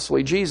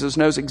obviously Jesus,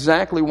 knows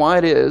exactly why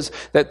it is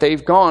that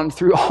they've gone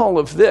through all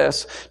of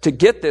this to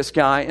get this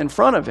guy in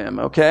front of him,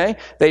 okay?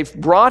 They've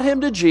brought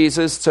him to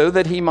Jesus so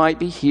that he might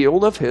be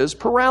healed of his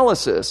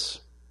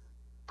paralysis.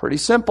 Pretty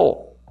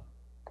simple.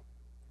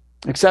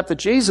 Except that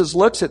Jesus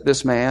looks at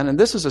this man, and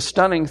this is a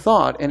stunning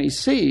thought, and he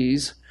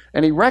sees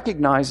and he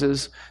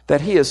recognizes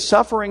that he is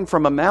suffering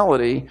from a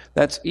malady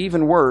that's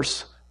even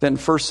worse than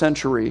first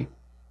century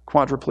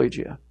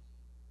quadriplegia.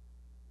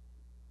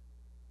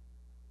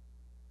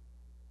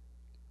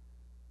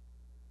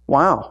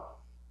 Wow.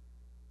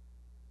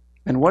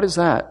 And what is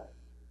that?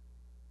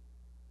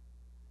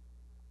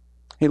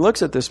 He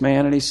looks at this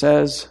man and he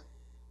says,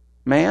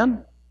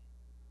 man,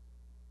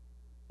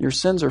 your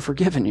sins are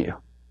forgiven you.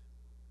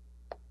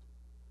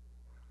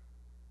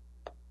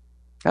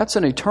 That's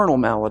an eternal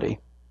malady.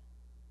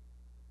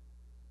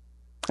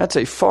 That's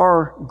a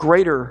far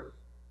greater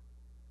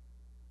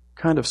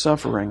kind of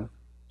suffering.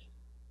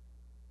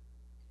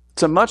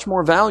 It's a much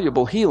more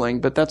valuable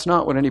healing, but that's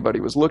not what anybody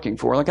was looking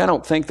for. Like, I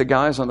don't think the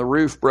guys on the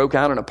roof broke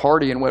out in a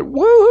party and went,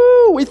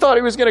 woohoo, we thought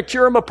he was going to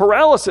cure him of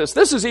paralysis.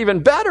 This is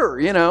even better,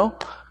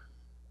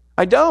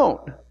 I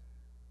don't.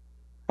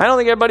 I don't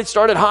think everybody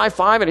started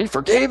high-fiving. He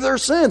forgave their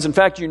sins. In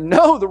fact,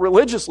 the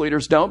religious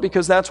leaders don't,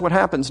 because that's what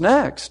happens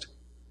next.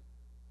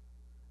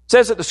 It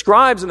says that the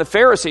scribes and the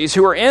Pharisees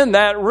who are in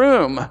that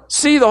room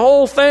see the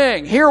whole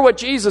thing, hear what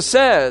Jesus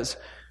says,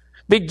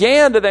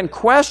 began to then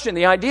question,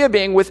 the idea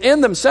being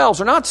within themselves.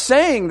 They're not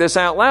saying this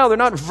out loud. They're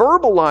not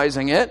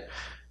verbalizing it.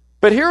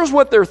 But here's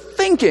what they're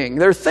thinking.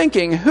 They're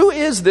thinking, who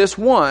is this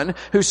one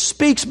who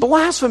speaks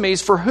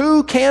blasphemies? For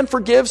who can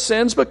forgive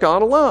sins but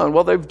God alone?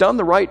 Well, they've done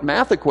the right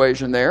math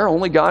equation there.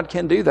 Only God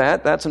can do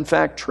that. That's in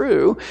fact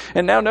true.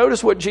 And now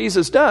notice what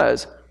Jesus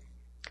does.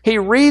 He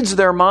reads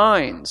their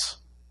minds,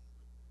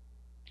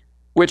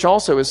 which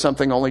also is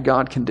something only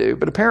God can do.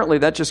 But apparently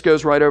that just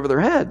goes right over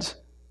their heads.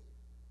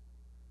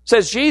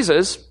 Says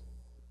Jesus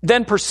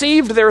then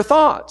perceived their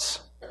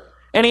thoughts,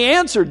 and he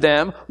answered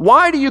them,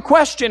 why do you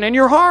question in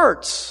your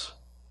hearts?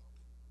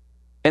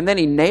 And then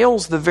he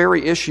nails the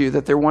very issue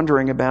that they're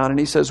wondering about, and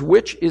he says,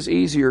 which is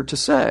easier to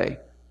say?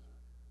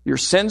 Your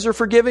sins are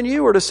forgiven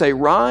you, or to say,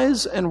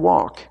 rise and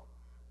walk?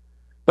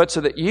 But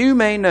so that you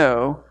may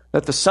know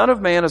that the Son of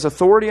Man has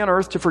authority on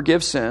earth to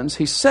forgive sins,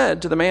 he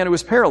said to the man who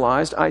was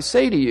paralyzed, I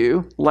say to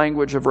you,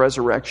 language of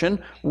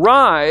resurrection,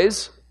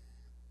 rise,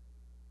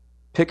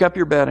 pick up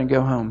your bed and go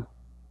home.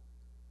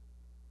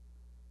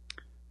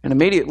 And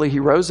immediately he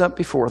rose up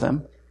before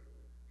them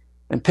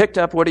and picked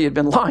up what he had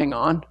been lying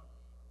on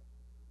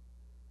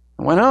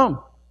and went home,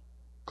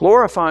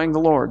 glorifying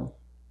the Lord.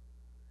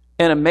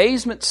 And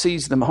amazement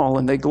seized them all,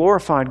 and they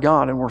glorified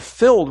God and were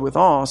filled with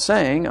awe,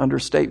 saying,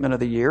 understatement of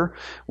the year,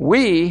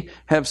 we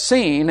have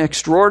seen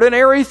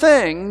extraordinary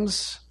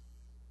things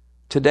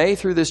today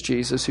through this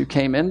Jesus who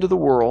came into the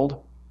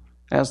world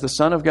as the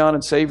Son of God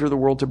and Savior of the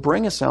world to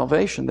bring a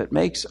salvation that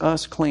makes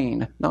us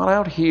clean. Not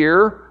out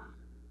here,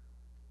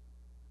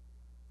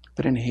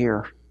 but in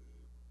here.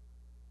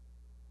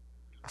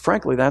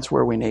 Frankly, that's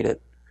where we need it.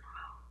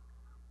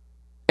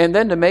 And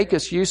then to make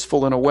us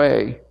useful in a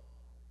way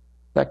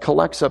that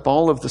collects up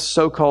all of the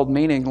so-called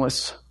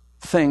meaningless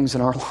things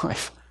in our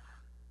life,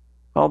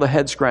 all the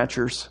head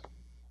scratchers,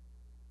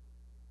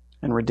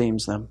 and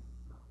redeems them.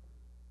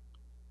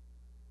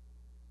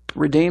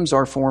 Redeems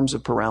our forms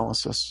of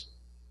paralysis.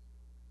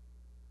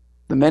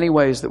 The many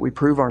ways that we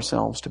prove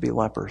ourselves to be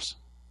lepers.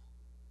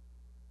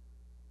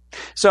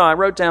 So I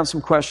wrote down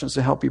some questions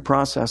to help you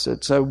process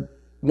it. So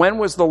when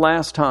was the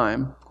last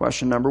time,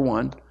 question number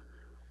one,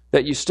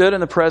 that you stood in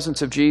the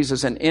presence of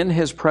Jesus and in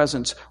his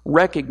presence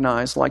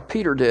recognized, like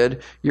Peter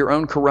did, your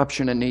own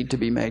corruption and need to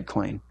be made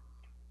clean?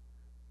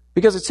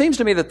 Because it seems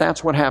to me that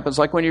that's what happens.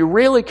 Like when you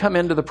really come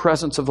into the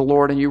presence of the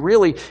Lord and you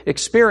really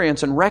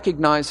experience and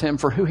recognize him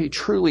for who he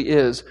truly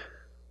is,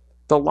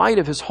 the light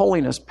of his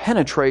holiness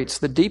penetrates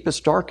the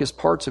deepest, darkest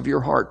parts of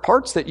your heart,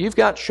 parts that you've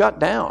got shut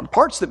down,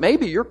 parts that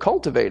maybe you're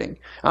cultivating.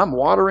 I'm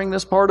watering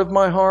this part of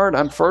my heart.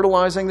 I'm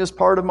fertilizing this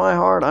part of my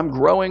heart. I'm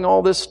growing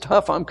all this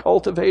stuff. I'm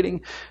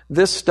cultivating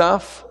this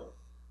stuff.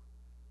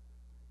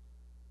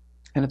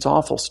 And it's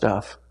awful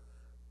stuff.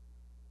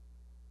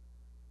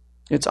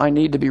 It's I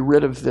need to be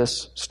rid of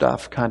this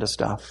stuff kind of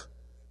stuff.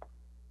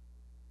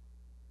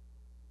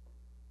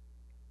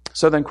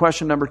 So then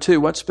question number two,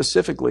 what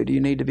specifically do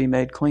you need to be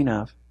made clean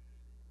of?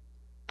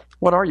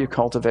 What are you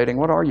cultivating?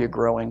 What are you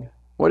growing?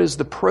 What is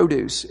the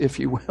produce, if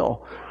you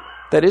will,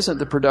 that isn't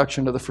the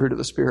production of the fruit of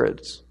the Spirit?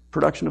 It's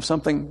production of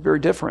something very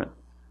different.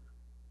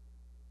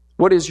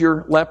 What is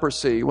your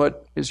leprosy?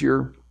 What is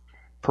your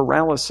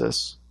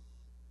paralysis?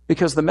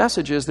 Because the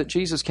message is that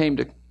Jesus came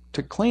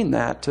to clean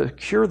that, to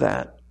cure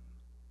that.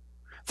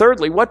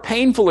 Thirdly, what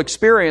painful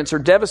experience or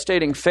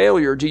devastating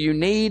failure do you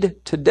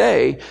need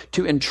today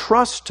to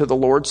entrust to the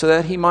Lord so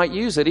that he might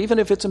use it, even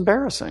if it's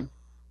embarrassing?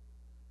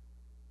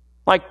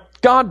 Like,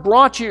 God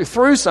brought you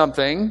through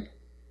something,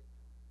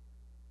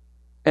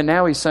 and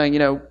now he's saying,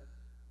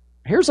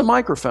 here's a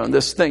microphone,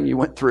 this thing you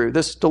went through,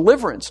 this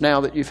deliverance now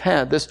that you've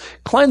had, this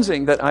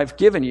cleansing that I've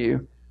given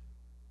you.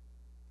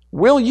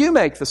 Will you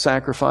make the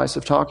sacrifice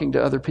of talking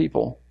to other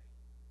people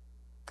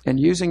and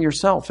using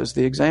yourself as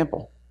the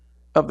example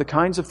of the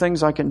kinds of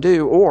things I can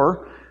do?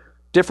 Or,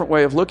 different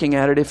way of looking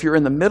at it, if you're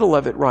in the middle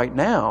of it right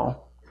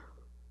now,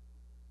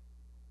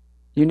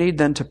 you need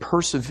then to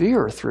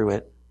persevere through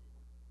it,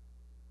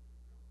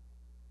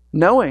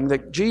 knowing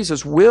that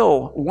Jesus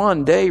will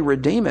one day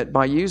redeem it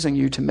by using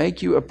you to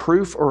make you a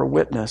proof or a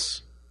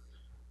witness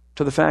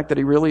to the fact that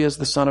he really is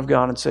the Son of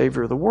God and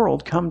Savior of the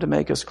world, come to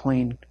make us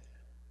clean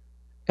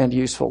and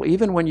useful,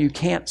 even when you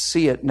can't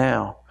see it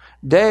now.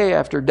 day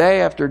after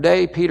day after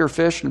day, Peter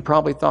fished and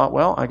probably thought,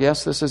 well, I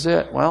guess this is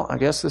it. Well, I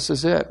guess this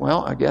is it.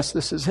 Well, I guess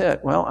this is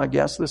it. Well, I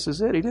guess this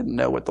is it. He didn't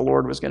know what the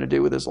Lord was going to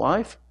do with his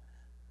life.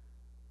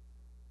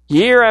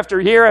 Year after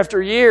year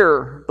after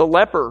year, the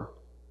leper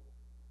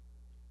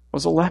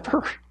was a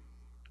leper.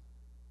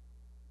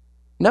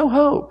 No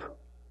hope.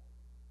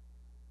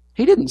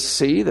 He didn't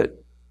see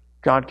that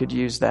God could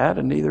use that,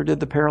 and neither did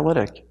the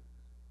paralytic.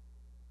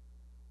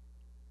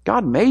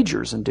 God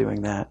majors in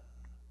doing that.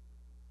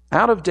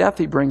 Out of death,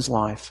 he brings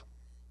life.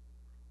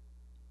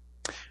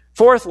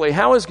 Fourthly,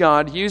 how is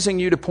God using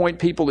you to point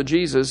people to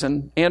Jesus,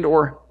 and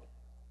or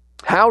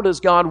how does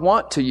God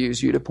want to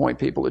use you to point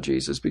people to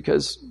Jesus?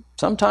 Because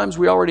sometimes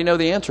we already know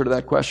the answer to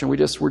that question. We're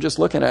just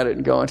looking at it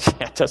and going,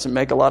 yeah, it doesn't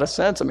make a lot of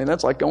sense. I mean,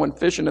 that's like going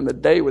fishing in the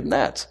day with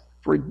nets.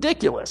 It's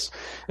ridiculous,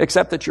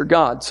 except that you're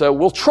God. So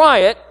we'll try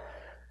it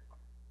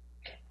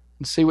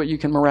and see what you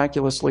can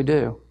miraculously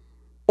do.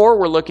 Or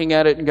we're looking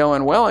at it and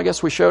going, well, I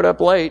guess we showed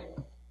up late.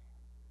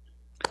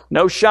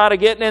 No shot of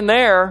getting in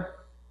there.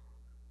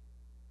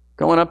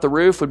 Going up the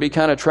roof would be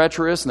kind of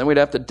treacherous, and then we'd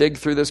have to dig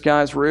through this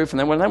guy's roof, and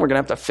then we're going to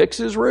have to fix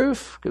his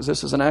roof because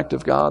this is an act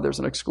of God. There's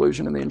an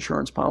exclusion in the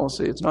insurance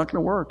policy. It's not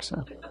going to work.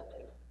 So,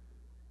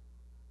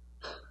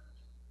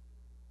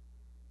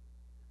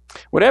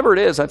 whatever it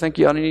is, I think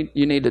you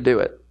need to do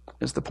it,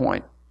 is the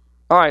point.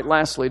 All right,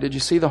 lastly, did you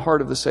see the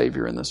heart of the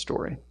Savior in this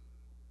story?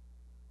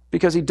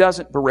 Because he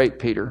doesn't berate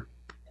Peter.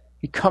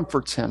 He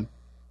comforts him.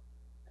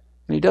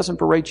 And he doesn't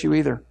berate you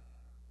either.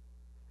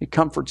 He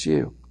comforts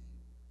you.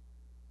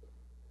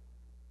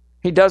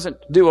 He doesn't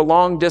do a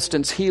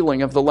long-distance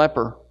healing of the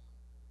leper.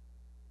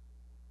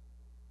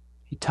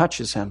 He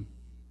touches him.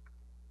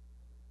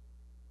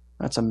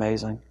 That's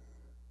amazing.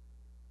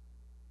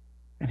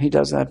 And he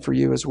does that for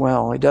you as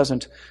well. He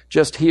doesn't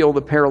just heal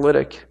the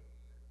paralytic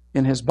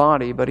in his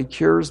body, but he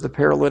cures the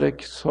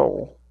paralytic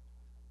soul.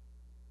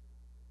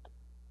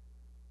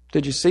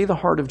 Did you see the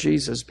heart of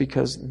Jesus?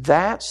 Because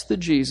that's the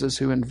Jesus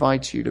who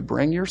invites you to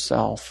bring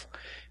yourself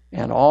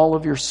and all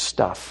of your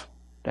stuff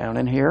down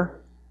in here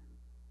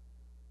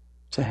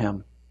to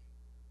him,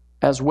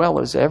 as well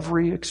as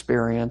every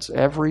experience,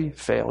 every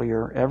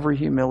failure, every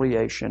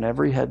humiliation,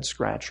 every head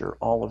scratcher,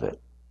 all of it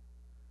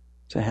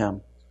to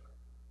him,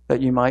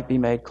 that you might be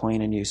made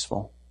clean and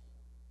useful.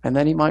 And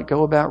then he might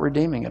go about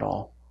redeeming it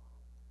all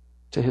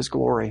to his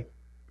glory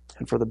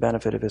and for the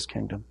benefit of his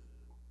kingdom.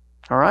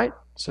 All right?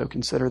 So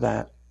consider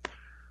that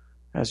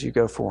as you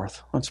go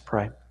forth. Let's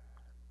pray.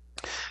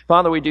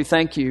 Father, we do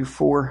thank you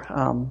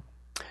for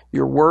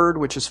your word,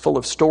 which is full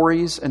of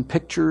stories and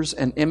pictures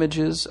and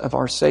images of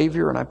our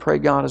Savior. And I pray,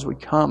 God, as we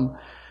come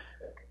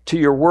to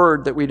your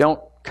word, that we don't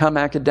come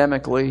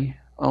academically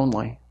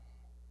only.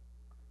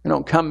 We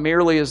don't come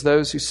merely as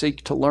those who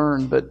seek to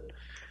learn, but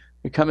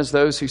we come as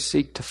those who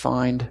seek to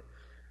find,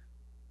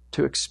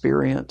 to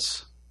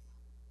experience,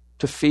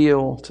 to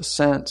feel, to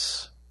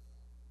sense,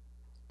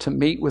 to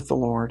meet with the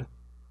Lord.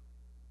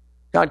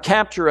 God,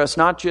 capture us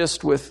not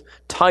just with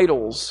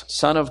titles,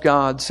 Son of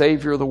God,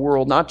 Savior of the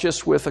world, not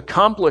just with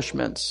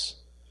accomplishments,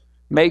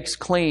 makes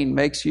clean,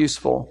 makes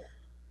useful,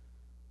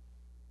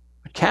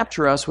 but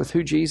capture us with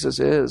who Jesus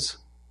is,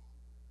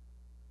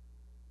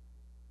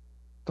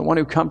 the one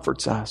who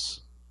comforts us,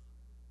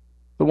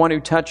 the one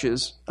who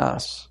touches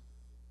us,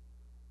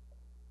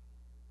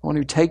 the one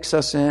who takes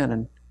us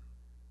in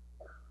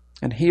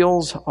and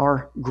heals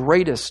our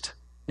greatest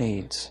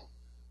needs.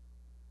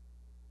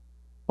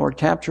 Lord,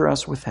 capture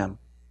us with him.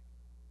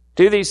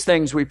 Do these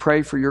things, we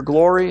pray, for your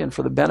glory and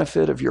for the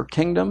benefit of your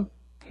kingdom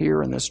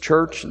here in this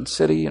church and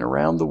city and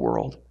around the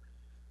world.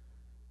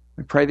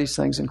 We pray these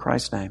things in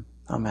Christ's name.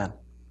 Amen.